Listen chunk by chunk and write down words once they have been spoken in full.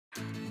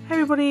Hey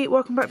everybody,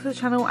 welcome back to the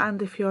channel,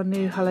 and if you're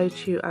new, hello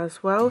to you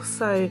as well.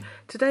 So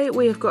today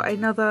we have got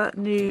another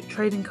new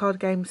trading card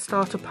game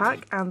starter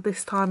pack, and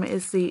this time it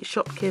is the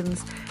Shopkins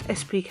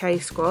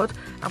SPK squad,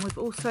 and we've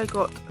also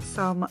got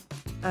some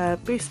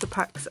booster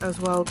packs as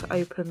well to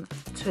open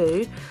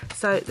too.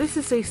 So this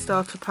is the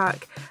starter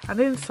pack, and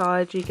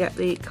inside you get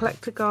the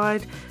collector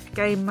guide,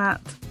 game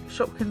mat,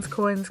 Shopkins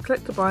coins,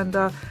 collector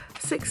binder,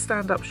 6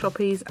 stand-up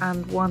shoppies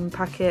and 1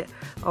 packet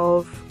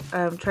of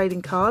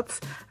trading cards.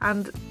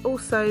 And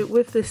also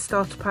with this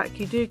starter pack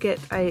you do get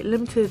a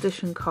limited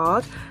edition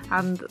card,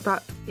 and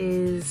that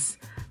is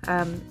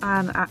an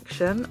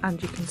action,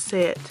 and you can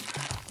see it.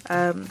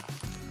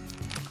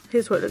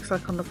 Here's what it looks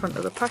like on the front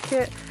of the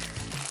packet,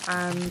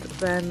 and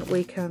then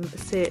we can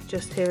see it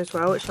just here as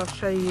well, which I'll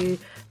show you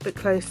a bit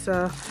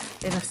closer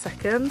in a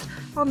second.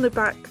 On the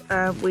back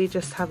we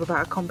just have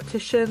about a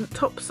competition.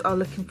 Tops are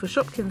looking for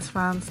Shopkins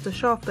fans to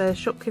show off their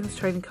Shopkins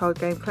trading card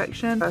game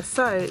collection.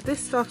 So this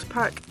starter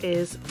pack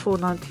is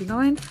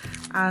 £4.99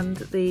 and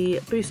the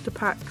booster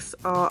packs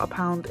are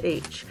 £1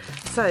 each.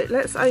 So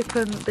let's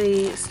open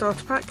the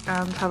starter pack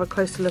and have a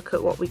closer look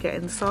at what we get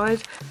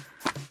inside.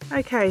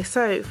 Okay,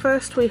 so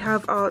first we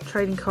have our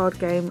trading card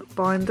game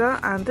binder,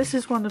 and this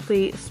is one of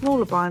the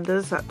smaller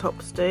binders that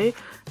Tops do.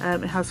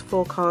 It has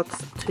 4 cards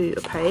to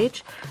a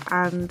page,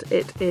 and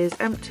it is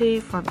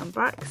empty front and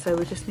back, so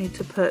we just need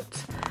to put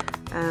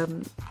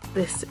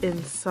this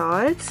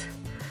inside.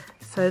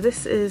 So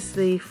this is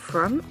the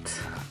front.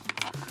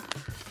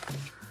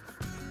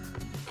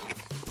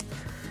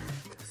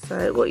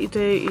 So what you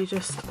do, you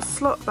just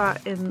slot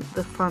that in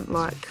the front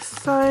like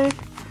so,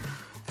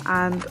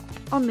 and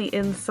on the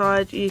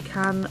inside you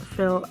can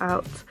fill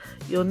out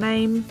your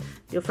name,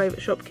 your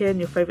favourite Shopkin,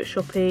 your favourite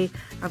shoppie,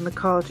 and the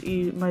card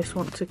you most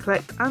want to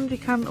collect, and you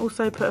can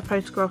also put a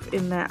photograph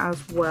in there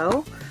as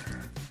well.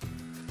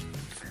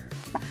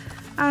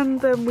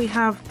 And then we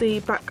have the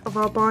back of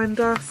our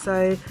binder,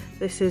 so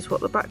this is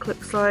what the back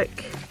looks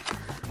like.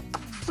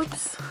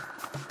 Whoops.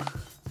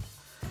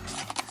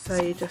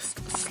 So you just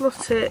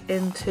slot it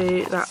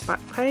into that back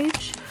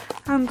page,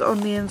 and on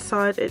the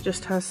inside it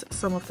just has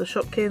some of the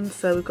Shopkins.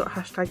 So we've got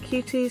hashtag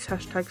cuties,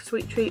 hashtag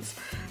sweet treats,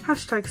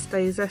 hashtag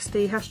stay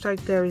zesty,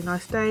 hashtag dairy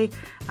nice day,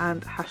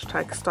 and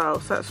hashtag style.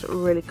 So that's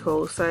really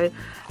cool. So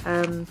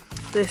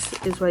this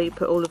is where you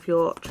put all of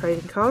your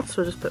trading cards,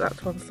 so we'll just put that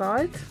to one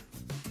side.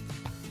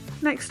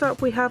 Next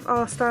up we have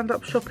our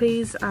stand-up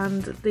shoppies,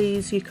 and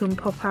these you can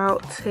pop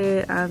out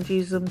here and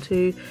use them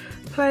to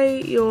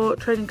play your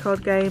trading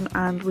card game,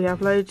 and we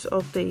have loads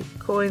of the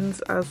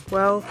coins as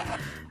well.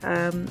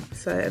 And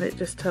it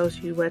just tells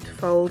you where to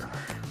fold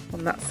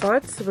on that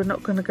side, so we're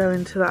not going to go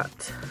into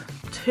that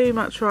too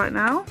much right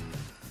now.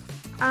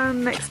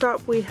 And next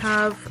up we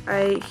have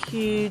a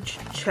huge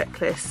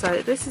checklist.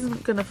 So this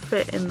isn't going to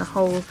fit in the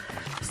whole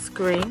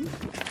screen,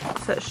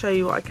 so let's show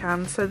you what I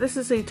can. So this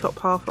is the top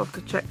half of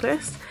the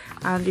checklist,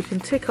 and you can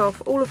tick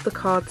off all of the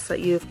cards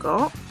that you've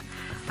got,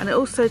 and it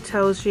also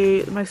tells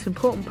you the most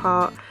important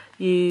part.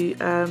 You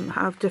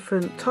have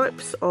different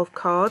types of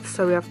cards.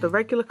 So we have the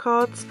regular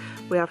cards,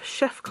 we have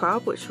Chef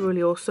Club, which is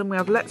really awesome, we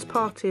have Let's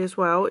Party as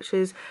well, which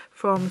is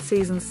from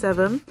season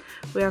 7,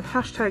 we have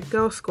hashtag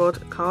Girl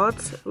Squad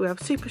cards, we have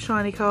super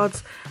shiny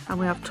cards, and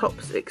we have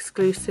Tops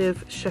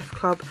exclusive Chef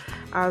Club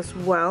as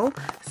well.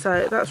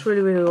 So that's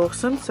really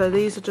awesome. So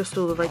these are just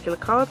all the regular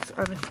cards,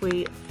 and if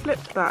we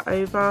flip that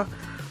over,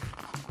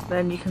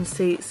 then you can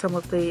see some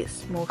of the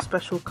more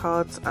special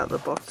cards at the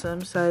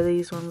bottom. So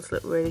these ones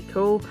look really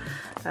cool,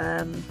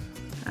 and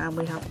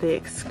we have the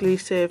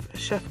exclusive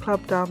Chef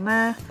Club down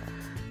there,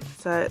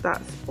 so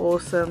that's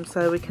awesome.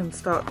 So we can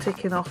start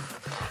ticking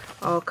off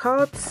our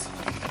cards.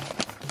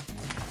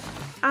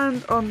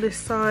 And on this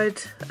side,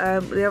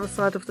 the other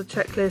side of the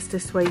checklist,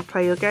 this is where you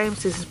play your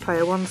games. This is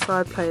player 1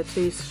 side, player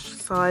 2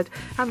 side,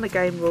 and the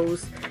game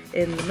rules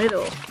in the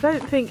middle. I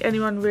don't think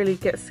anyone really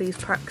gets these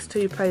packs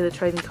to play the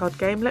trading card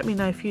game. Let me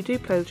know if you do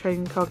play the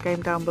trading card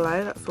game down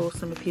below. That's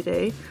awesome if you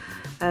do.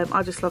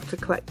 I just love to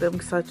collect them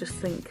because I just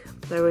think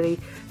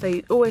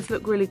they always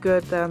look really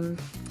good.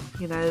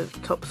 You know,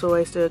 Tops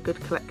always do a good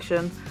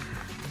collection.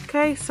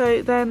 Okay,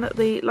 so then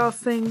the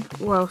last thing,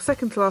 well,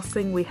 second to last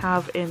thing we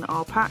have in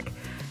our pack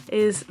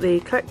is the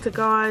collector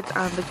guide,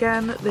 and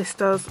again this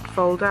does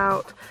fold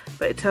out,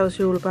 but it tells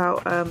you all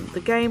about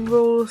the game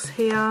rules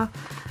here,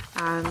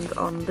 and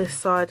on this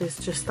side is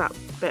just that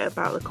bit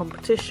about the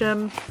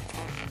competition.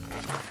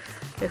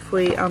 If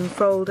we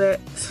unfold it,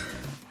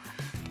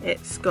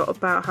 it's got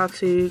about how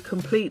to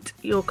complete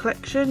your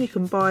collection. You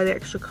can buy the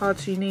extra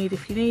cards you need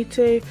if you need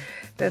to.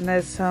 Then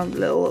there's some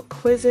little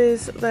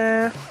quizzes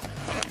there.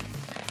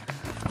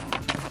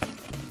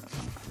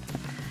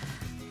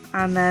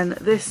 And then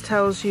this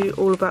tells you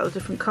all about the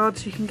different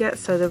cards you can get.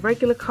 So the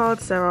regular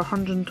cards, there are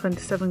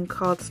 127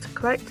 cards to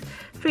collect,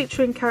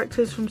 featuring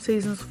characters from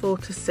seasons 4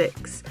 to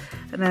 6.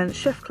 And then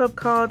Chef Club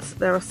cards,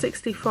 there are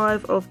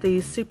 65 of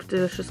these super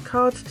delicious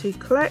cards to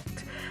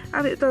collect.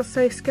 And it does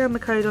say scan the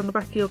code on the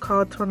back of your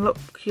card to unlock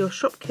your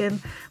Shopkin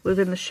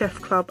within the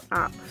Chef Club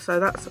app. So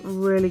that's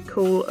really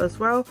cool as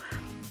well.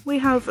 We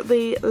have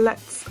the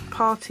Let's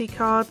Party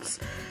cards.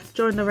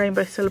 Join the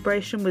rainbow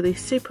celebration with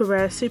these super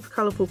rare, super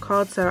colourful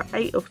cards. There are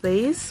 8 of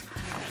these.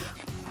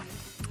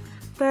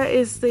 There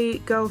is the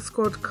Girl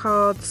Squad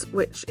cards,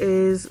 which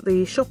is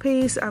the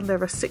Shoppies, and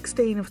there are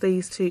 16 of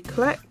these to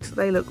collect.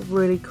 They look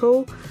really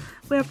cool.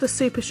 We have the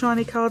super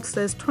shiny cards.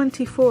 There's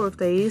 24 of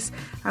these,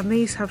 and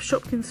these have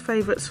Shopkins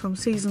favourites from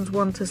seasons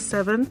 1 to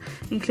 7,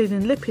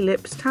 including Lippy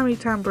Lips, Tammy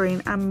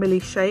Tambourine and Millie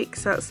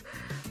Shakes. That's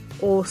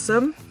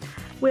awesome.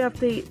 We have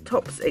the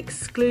Topps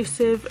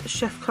exclusive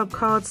Chef Club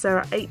cards. There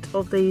are 8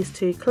 of these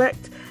to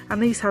collect,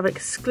 and these have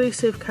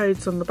exclusive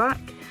codes on the back.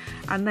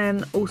 And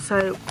then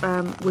also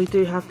we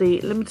do have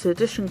the limited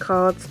edition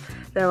cards.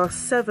 There are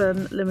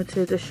 7 limited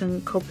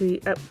edition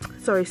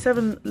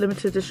seven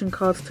limited edition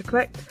cards to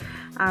collect,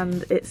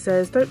 and it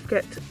says don't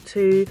forget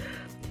to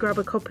grab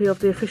a copy of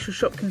the official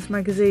Shopkins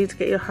magazine to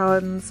get your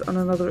hands on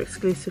another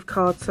exclusive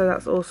card. So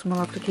that's awesome. I'll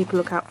have to keep a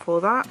lookout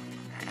for that.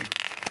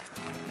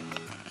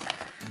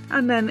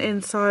 And then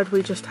inside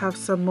we just have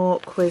some more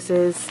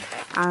quizzes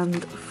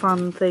and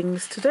fun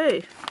things to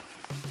do.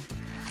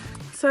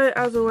 So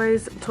as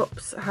always,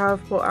 Topps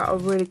have brought out a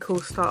really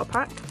cool starter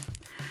pack.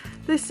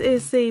 This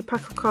is the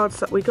pack of cards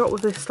that we got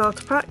with this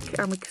starter pack,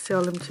 and we can see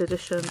our limited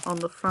edition on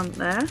the front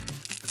there.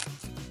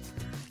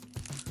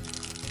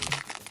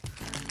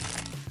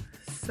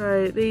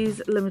 So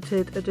these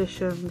limited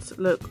editions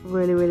look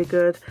really, really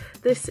good.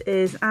 This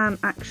is an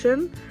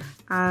action,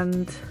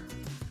 and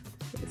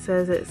it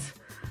says it's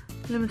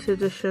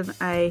limited edition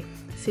A,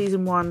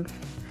 season 1.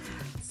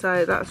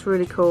 So that's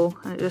really cool,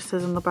 and it just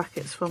says on the back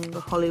it's from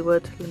the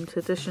Hollywood limited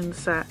edition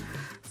set.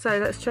 So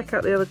let's check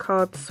out the other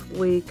cards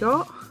we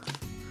got.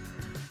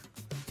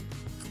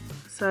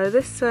 So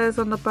this says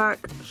on the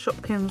back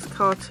Shopkins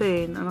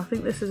cartoon, and I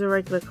think this is a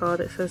regular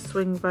card. It says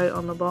swing vote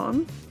on the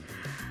bottom.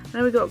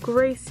 Then we got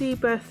Gracie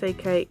birthday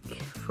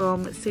cake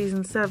from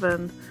season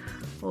 7.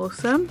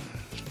 Awesome.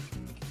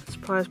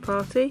 Surprise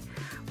party.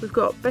 We've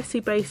got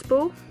Bessie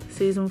baseball,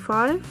 season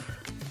 5.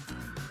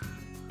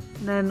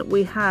 And then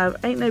we have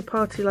Ain't No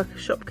Party Like a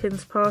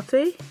Shopkins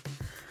Party.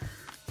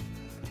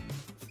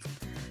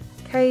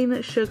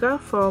 Cane Sugar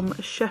from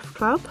Chef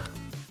Club.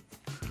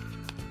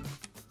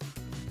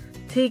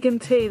 Tegan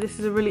Tea, this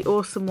is a really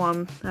awesome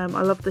one. I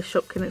love this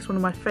Shopkin, it's one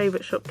of my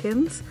favourite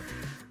Shopkins.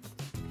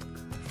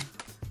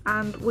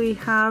 And we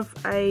have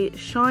a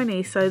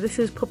shiny, so this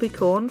is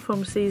Poppycorn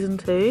from season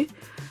 2,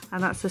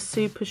 and that's a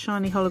super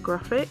shiny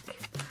holographic.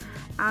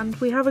 And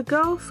we have a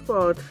Girl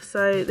Squad,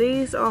 so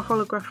these are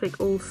holographic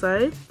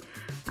also.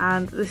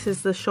 And this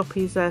is the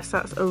Shoppies there, so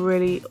that's a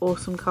really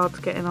awesome card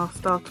to get in our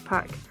starter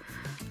pack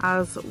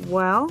as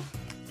well.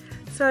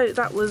 So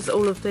that was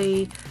all of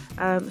the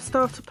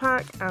starter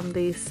pack and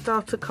the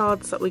starter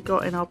cards that we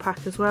got in our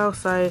pack as well.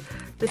 So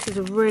this is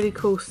a really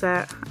cool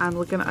set, and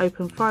we're going to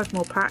open 5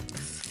 more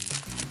packs.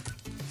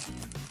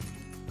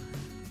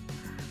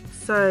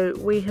 So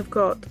we have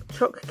got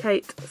Choc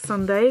Cake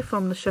Sundae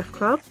from the Chef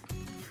Club.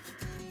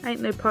 Ain't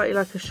No Party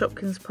Like a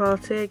Shopkins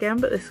Party again,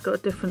 but this has got a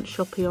different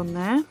Shoppie on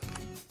there.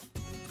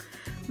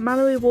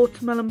 Mallory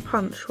Watermelon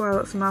Punch, wow,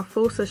 that's a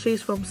mouthful. So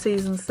she's from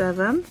season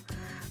 7,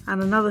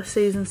 and another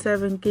season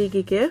 7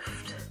 Gigi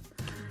gift.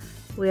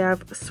 We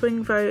have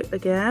Swing Vote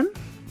again.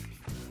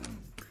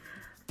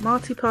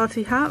 Marty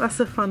Party Hat, that's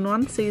a fun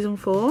one, season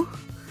 4,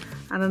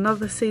 and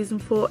another season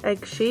 4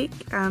 Egg Chic,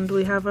 and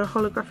we have a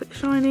holographic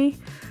shiny.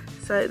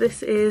 So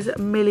this is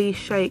Millie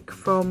Shake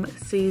from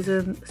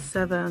season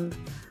 7.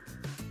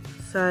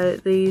 So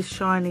these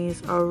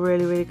shinies are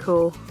really, really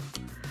cool.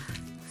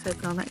 Let's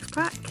open our next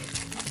pack.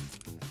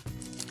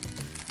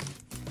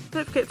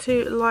 Don't forget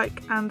to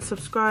like and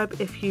subscribe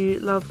if you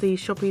love the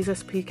Shopkins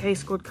SPK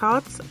squad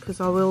cards,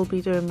 because I will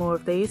be doing more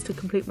of these to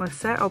complete my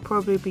set. I'll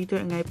probably be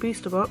doing a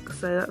booster box,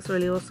 so that's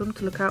really awesome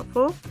to look out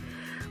for.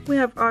 We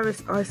have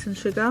Iris Ice and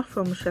Sugar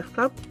from Chef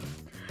Club.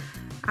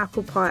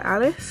 Apple Pie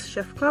Alice,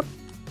 Chef Club.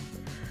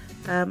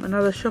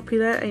 Another Shoppie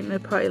there, Ain't No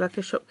Party Like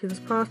a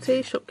Shopkins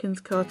Party,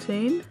 Shopkins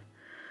cartoon.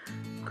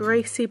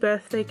 Gracie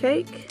birthday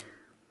cake.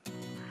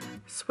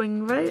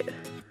 Swing Vote.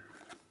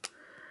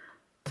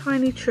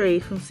 Tiny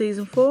Tree from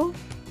season 4,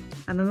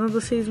 and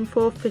another season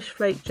 4 Fish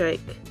Flake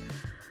Jake.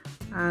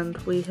 And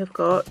we have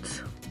got,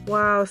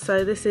 wow,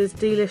 so this is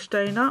Delish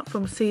Donut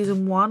from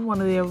season 1, one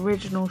of the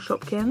original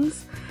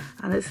Shopkins,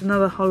 and it's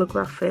another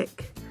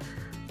holographic.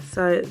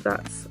 So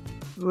that's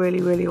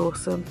really, really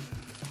awesome.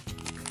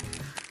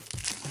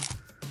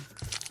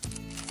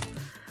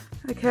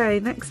 Okay,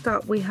 next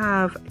up we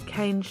have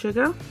Cane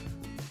Sugar.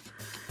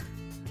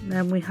 And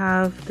then we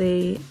have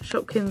the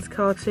Shopkins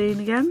cartoon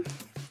again.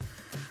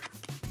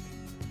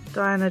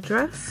 Diana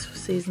Dress for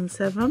season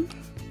 7.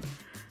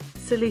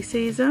 Silly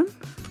Season.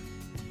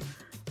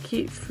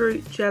 Cute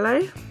Fruit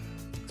Jello.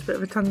 It's a bit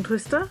of a tongue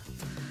twister.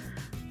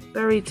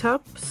 Berry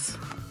Tubs,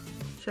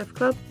 Chef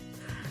Club.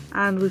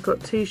 And we've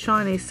got 2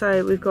 shinies.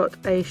 So we've got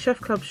a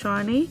Chef Club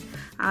shiny,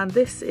 and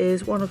this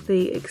is one of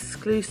the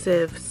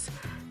exclusives.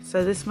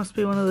 So this must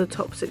be one of the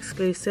Topps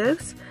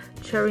exclusives.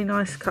 Cherry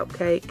Nice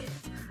Cupcake.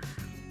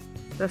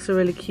 That's a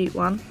really cute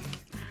one.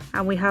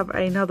 And we have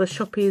another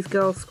Shoppie's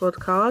Girl Squad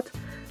card.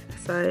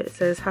 So it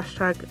says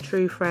hashtag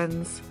true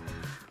friends.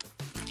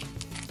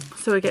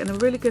 So we're getting a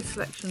really good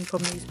selection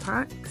from these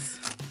packs.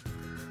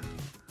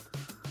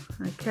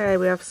 Okay,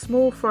 we have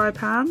small fry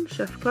pan,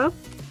 Chef Club,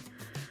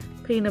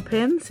 Pina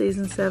Pin,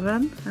 season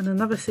 7, and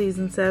another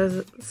season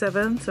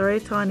 7,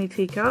 tiny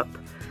teacup.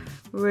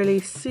 Really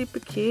super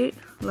cute,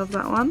 love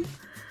that one.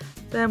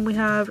 Then we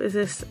have, is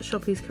this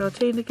Shoppie's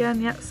cartoon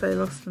again? Yep, so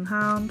Lost and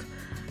Hound,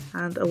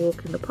 and A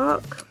Walk in the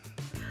Park.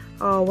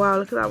 Oh wow,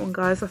 look at that one,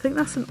 guys. I think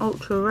that's an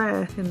ultra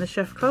rare in the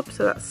Chef Club,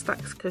 so that's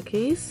Stacks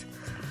Cookies.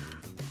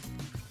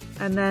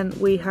 And then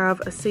we have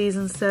a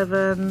season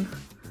 7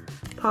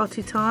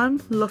 Party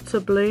Time, Lotta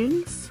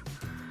Balloons,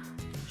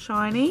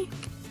 shiny.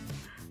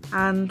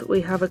 And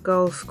we have a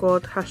Girl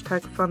Squad,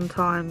 hashtag fun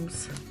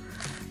times.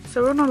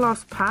 So we're on our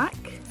last pack.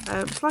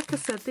 So like I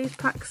said, these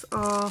packs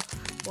are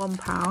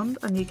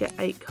 £1 and you get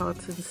 8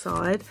 cards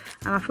inside.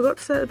 And I forgot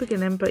to say at the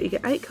beginning, but you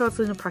get 8 cards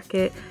in a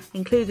packet,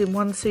 including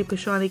 1 super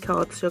shiny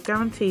card. So you're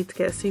guaranteed to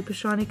get a super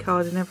shiny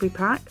card in every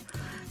pack.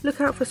 Look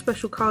out for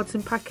special cards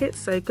in packets.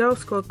 So Girl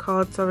Squad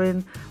cards are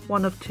in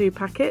 1 of 2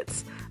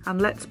 packets,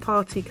 and Let's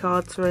Party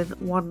cards are in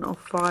 1 of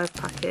 5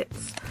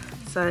 packets.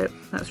 So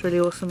that's really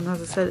awesome. And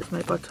as I said, it's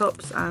made by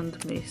Tops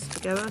and Moose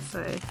together.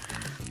 So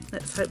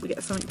let's hope we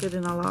get something good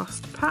in our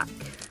last pack.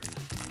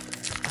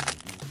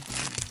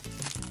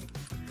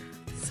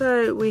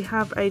 So we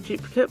have a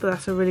duplicate, but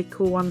that's a really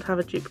cool one to have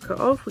a duplicate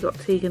of. We've got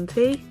Tegan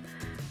T.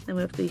 Then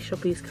we have the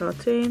Shoppie's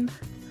cartoon.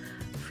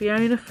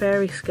 Fiona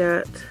Fairy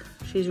Skirt.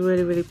 She's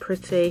really, really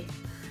pretty.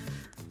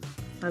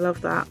 I love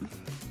that.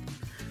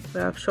 We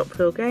have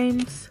Shopville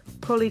Games.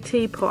 Polly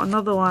Teapot,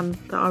 another one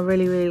that I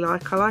really, really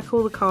like. I like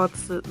all the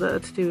cards that are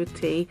to do with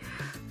tea.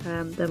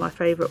 They're my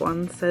favourite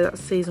ones. So that's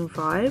season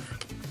 5.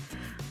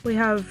 We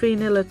have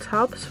Vanilla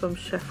Tubs from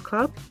Chef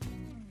Club.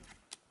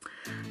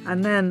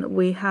 And then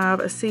we have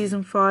a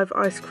season 5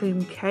 Ice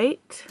Cream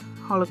Kate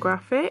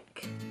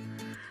holographic.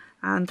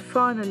 And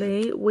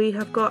finally, we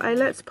have got a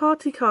Let's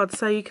Party card.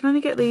 So you can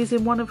only get these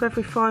in 1 of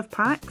every 5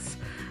 packs.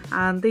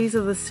 And these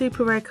are the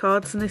super rare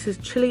cards, and this is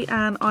Chili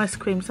Ann Ice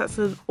Cream. So that's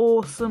an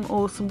awesome,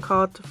 awesome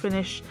card to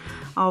finish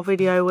our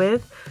video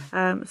with.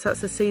 So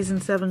that's a season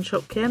 7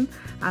 Shopkin,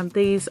 and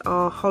these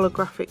are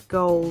holographic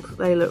gold.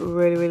 They look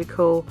really, really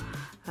cool.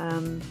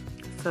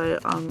 So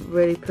I'm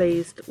really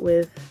pleased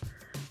with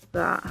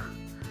that.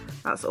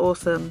 That's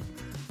awesome.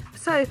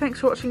 So thanks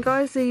for watching,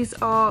 guys. These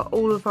are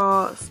all of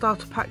our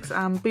starter packs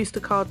and booster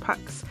card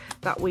packs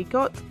that we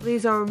got.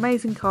 These are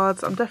amazing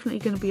cards. I'm definitely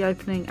going to be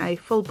opening a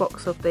full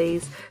box of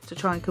these to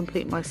try and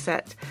complete my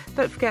set.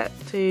 Don't forget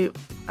to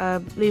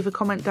leave a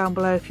comment down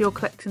below if you're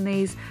collecting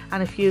these,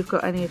 and if you've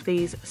got any of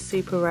these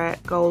super rare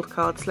gold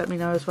cards, let me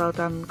know as well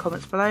down in the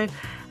comments below.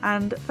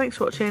 And thanks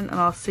for watching, and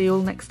I'll see you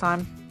all next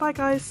time. Bye,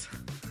 guys.